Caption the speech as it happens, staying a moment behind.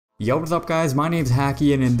Yo, what's up guys, my name's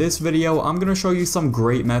Hakiii, and in this video I'm going to show you some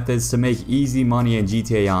great methods to make easy money in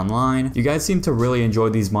GTA Online. You guys seem to really enjoy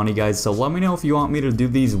these money guides, so let me know if you want me to do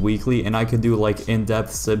these weekly and I could do like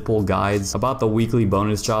in-depth simple guides about the weekly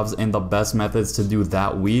bonus jobs and the best methods to do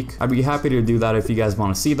that week. I'd be happy to do that. If you guys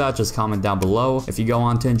want to see that, just comment down below. If you go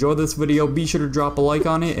on to enjoy this video, be sure to drop a like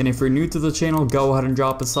on it, and if you're new to the channel, go ahead and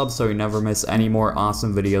drop a sub so you never miss any more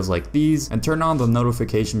awesome videos like these, and turn on the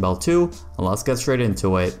notification bell too, and let's get straight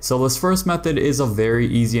into it. So this first method is a very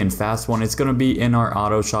easy and fast one. It's going to be in our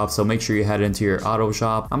auto shop, so make sure you head into your auto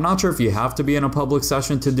shop. I'm not sure if you have to be in a public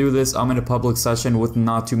session to do this. I'm in a public session with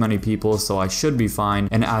not too many people, so I should be fine.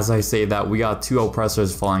 And as I say that, we got 2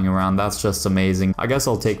 oppressors flying around. That's just amazing. I guess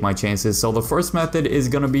I'll take my chances. So the first method is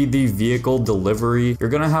going to be the vehicle delivery. You're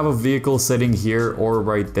going to have a vehicle sitting here or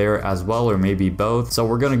right there as well, or maybe both. So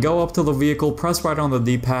we're going to go up to the vehicle, press right on the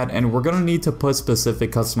D-pad, and we're going to need to put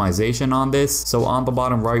specific customization on this. So on the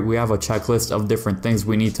bottom right, we have a checklist of different things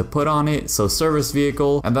we need to put on it. So service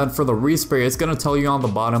vehicle, and then for the respray, it's going to tell you on the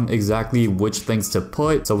bottom exactly which things to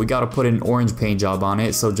put. So we got to put an orange paint job on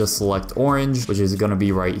it, so just select orange, which is going to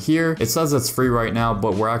be right here. It says it's free right now,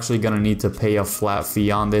 but we're actually going to need to pay a flat fee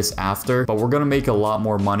on this after, but we're going to make a lot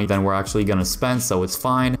more money than we're actually going to spend, so it's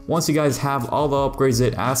fine. Once you guys have all the upgrades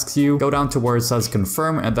it asks you, go down to where it says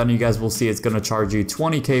confirm, and then you guys will see it's going to charge you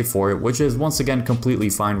 20k for it, which is once again completely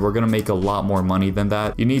fine. We're going to make a lot more money than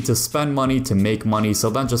that. You need to spend money to make money, so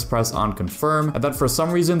then just press on confirm. And then for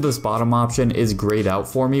some reason this bottom option is grayed out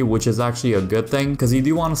for me, which is actually a good thing, because you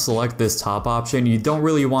do want to select this top option. You don't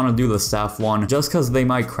really want to do the staff one just because they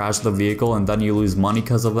might crash the vehicle and then you lose money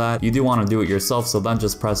because of that. You do want to do it yourself, so then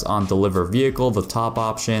just press on deliver vehicle, the top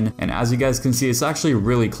option. And as you guys can see, it's actually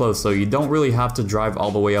really close, so you don't really have to drive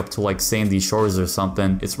all the way up to like Sandy Shores or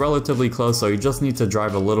something. It's relatively close, so you just need to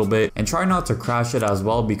drive a little bit and try not to crash it as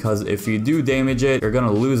well, because if you do damage it, you're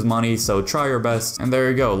gonna lose money. So try your best. And there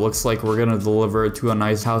you go. Looks like we're gonna deliver it to a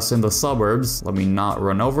nice house in the suburbs. Let me not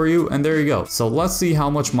run over you. And there you go. So let's see how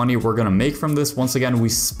much money we're gonna make from this. Once again, we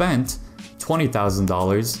spent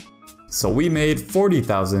 $20,000. So we made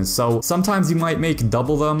 40,000. So sometimes you might make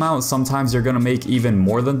double the amount, sometimes you're gonna make even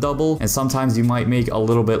more than double, and sometimes you might make a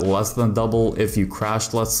little bit less than double if you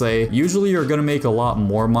crashed, let's say. Usually you're gonna make a lot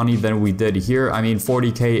more money than we did here. I mean,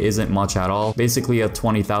 40k isn't much at all. Basically a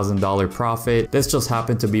 $20,000 profit. This just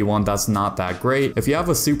happened to be one that's not that great. If you have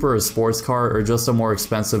a super or sports car or just a more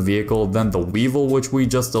expensive vehicle than the Weevil, which we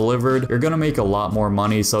just delivered, you're gonna make a lot more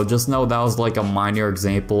money. So just know that was like a minor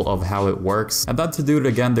example of how it works. And then to do it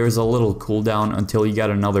again, there's a little cooldown until you get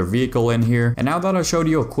another vehicle in here. And now that I showed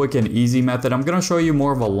you a quick and easy method, I'm gonna show you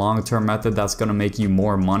more of a long-term method that's gonna make you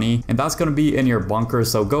more money, and that's gonna be in your bunker.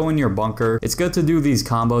 So go in your bunker. It's good to do these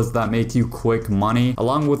combos that make you quick money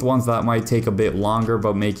along with ones that might take a bit longer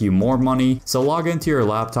but make you more money. So log into your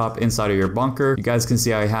laptop inside of your bunker. You guys can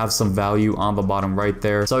see I have some value on the bottom right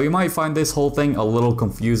there. So you might find this whole thing a little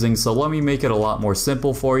confusing, so let me make it a lot more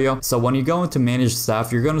simple for you. So when you go into manage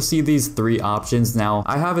staff, you're gonna see these 3 options. Now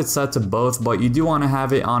I have it set to both, but you do want to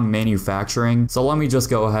have it on manufacturing. So let me just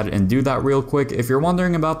go ahead and do that real quick. If you're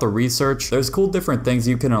wondering about the research, there's cool different things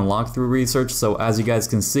you can unlock through research. So as you guys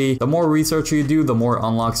can see, the more research you do, the more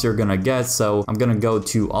unlocks you're gonna get. So I'm gonna go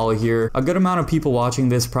to all here. A good amount of people watching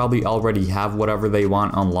this probably already have whatever they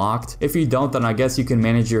want unlocked. If you don't, then I guess you can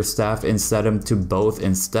manage your staff and set them to both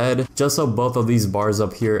instead, just so both of these bars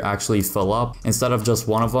up here actually fill up instead of just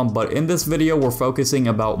one of them. But in this video, we're focusing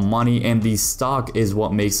about money, and the stock is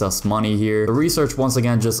what makes us money here. The research once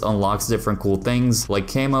again just unlocks different cool things like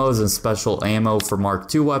camos and special ammo for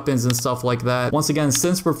Mark II weapons and stuff like that. Once again,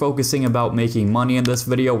 since we're focusing about making money in this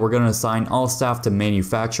video, we're going to assign all staff to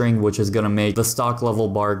manufacturing, which is going to make the stock level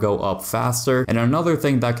bar go up faster. And another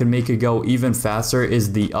thing that can make it go even faster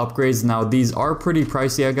is the upgrades. Now these are pretty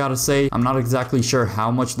pricey, I gotta say. I'm not exactly sure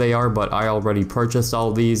how much they are, but I already purchased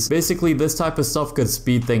all these. Basically this type of stuff could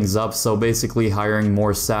speed things up, so basically hiring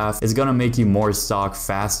more staff is going to make you more stock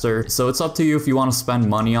faster. So it's up to you if you want to spend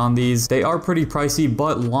money on these. They are pretty pricey,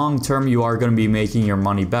 but long term you are going to be making your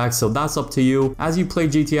money back, so that's up to you. As you play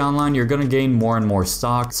GTA Online, you're going to gain more and more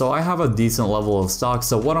stock. So I have a decent level of stock,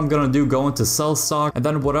 so what I'm going to do, go into sell stock, and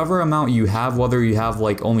then whatever amount you have, whether you have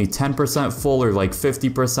like only 10% full or like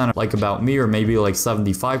 50% like about me, or maybe like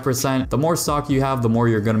 75%, the more stock you have, the more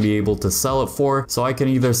you're going to be able to sell it for. So I can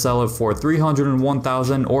either sell it for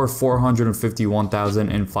 $301,000 or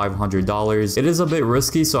 $451,500. It is a bit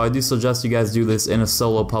risky, so so I do suggest you guys do this in a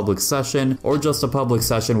solo public session or just a public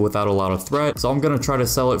session without a lot of threat. So I'm gonna try to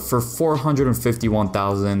sell it for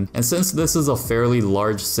 451,000, and since this is a fairly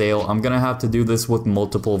large sale, I'm gonna have to do this with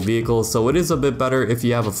multiple vehicles, so it is a bit better if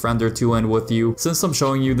you have a friend or two in with you. Since I'm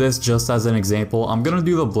showing you this just as an example, I'm gonna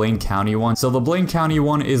do the Blaine County one. So the Blaine County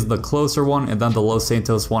one is the closer one, and then the Los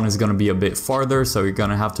Santos one is gonna be a bit farther, so you're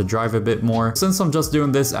gonna have to drive a bit more. Since I'm just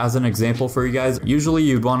doing this as an example for you guys, usually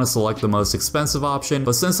you'd want to select the most expensive option,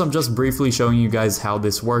 but since I'm just briefly showing you guys how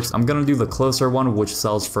this works, I'm gonna do the closer one, which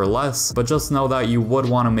sells for less, but just know that you would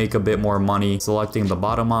want to make a bit more money selecting the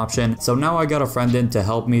bottom option. So now I got a friend in to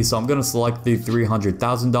help me, so I'm gonna select the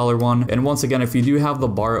 $300,000 one, and once again, if you do have the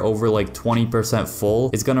bar over like 20% full,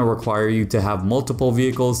 it's gonna require you to have multiple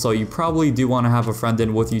vehicles, so you probably do want to have a friend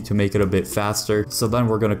in with you to make it a bit faster. So then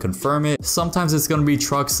we're gonna confirm it. Sometimes it's gonna be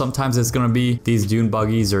trucks, sometimes it's gonna be these dune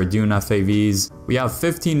buggies or dune FAVs. We have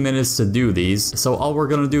 15 minutes to do these, so all we're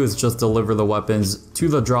gonna do is just deliver the weapons to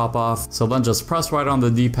the drop off. So then just press right on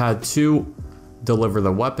the D-pad to deliver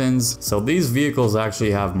the weapons. So these vehicles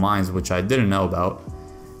actually have mines, which I didn't know about.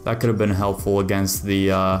 That could have been helpful against the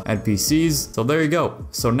NPCs. So there you go.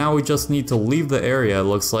 So now we just need to leave the area, it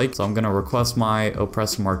looks like. So I'm gonna request my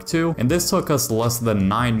Oppressor Mark II. And this took us less than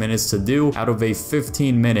 9 minutes to do out of a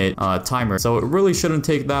 15-minute timer. So it really shouldn't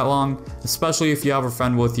take that long, especially if you have a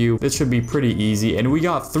friend with you. This should be pretty easy. And we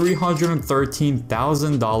got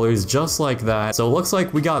 $313,000 just like that. So it looks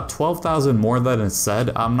like we got 12,000 more than it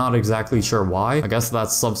said. I'm not exactly sure why. I guess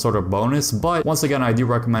that's some sort of bonus. But once again, I do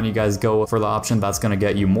recommend you guys go for the option that's gonna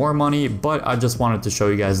get you more money, but I just wanted to show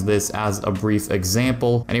you guys this as a brief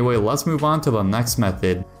example. Anyway, let's move on to the next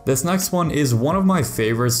method. This next one is one of my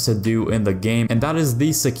favorites to do in the game, and that is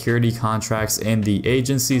the security contracts in the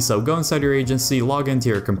agency. So go inside your agency, log into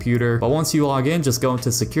your computer, but once you log in, just go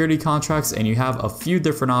into security contracts and you have a few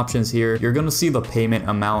different options here. You're gonna see the payment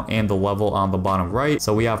amount and the level on the bottom right.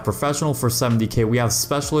 So we have professional for 70K, we have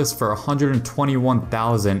specialist for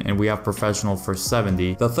 121,000, and we have professional for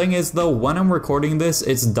 70. The thing is though, when I'm recording this,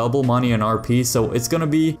 it's double money in RP, so it's gonna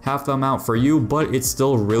be half the amount for you, but it's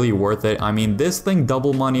still really worth it. I mean, this thing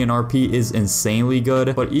double money in RP is insanely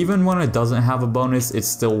good, but even when it doesn't have a bonus, it's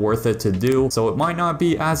still worth it to do. So it might not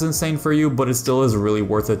be as insane for you, but it still is really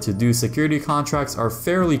worth it to do. Security contracts are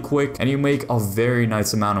fairly quick and you make a very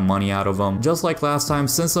nice amount of money out of them. Just like last time,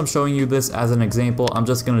 since I'm showing you this as an example, I'm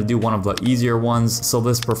just gonna do one of the easier ones. So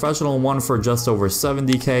this professional one for just over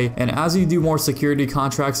 70K, and as you do more security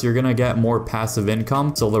contracts, you're gonna get more passive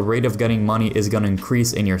income, so the rate of getting money is gonna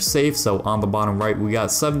increase in your safe. So on the bottom right, we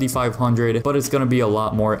got 7,500, but it's gonna be a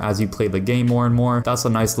lot more as you play the game more and more. That's a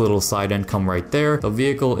nice little side income right there. The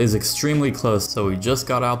vehicle is extremely close, so we just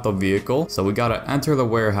got out the vehicle, so we gotta enter the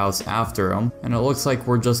warehouse after him, and it looks like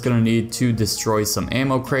we're just gonna need to destroy some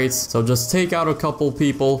ammo crates. So just take out a couple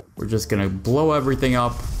people. We're just gonna blow everything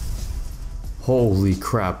up. Holy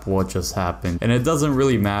crap, what just happened? And it doesn't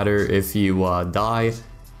really matter if you die,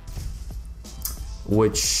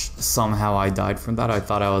 which somehow I died from that. I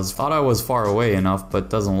thought I was far away enough,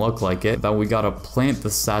 but doesn't look like it. Then we gotta plant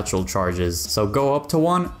the satchel charges. So go up to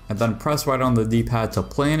one and then press right on the D-pad to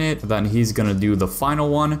plant it. Then he's gonna do the final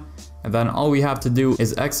one. And then all we have to do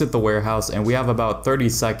is exit the warehouse, and we have about 30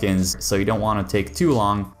 seconds, so you don't want to take too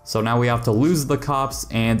long. So now we have to lose the cops,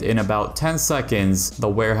 and in about 10 seconds, the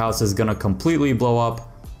warehouse is gonna completely blow up.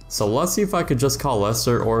 So let's see if I could just call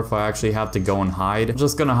Lester, or if I actually have to go and hide. I'm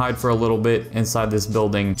just gonna hide for a little bit inside this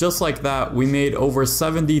building. Just like that, we made over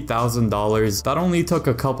 $70,000. That only took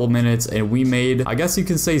a couple minutes, and we made, I guess you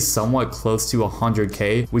can say, somewhat close to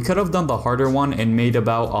 100K. We could have done the harder one and made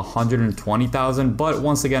about 120,000, but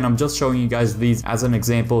once again, I'm just showing you guys these as an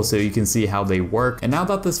example so you can see how they work. And now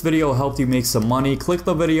that this video helped you make some money, click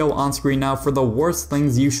the video on screen now for the worst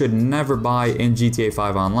things you should never buy in GTA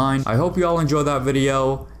 5 Online. I hope you all enjoyed that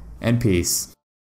video, and peace.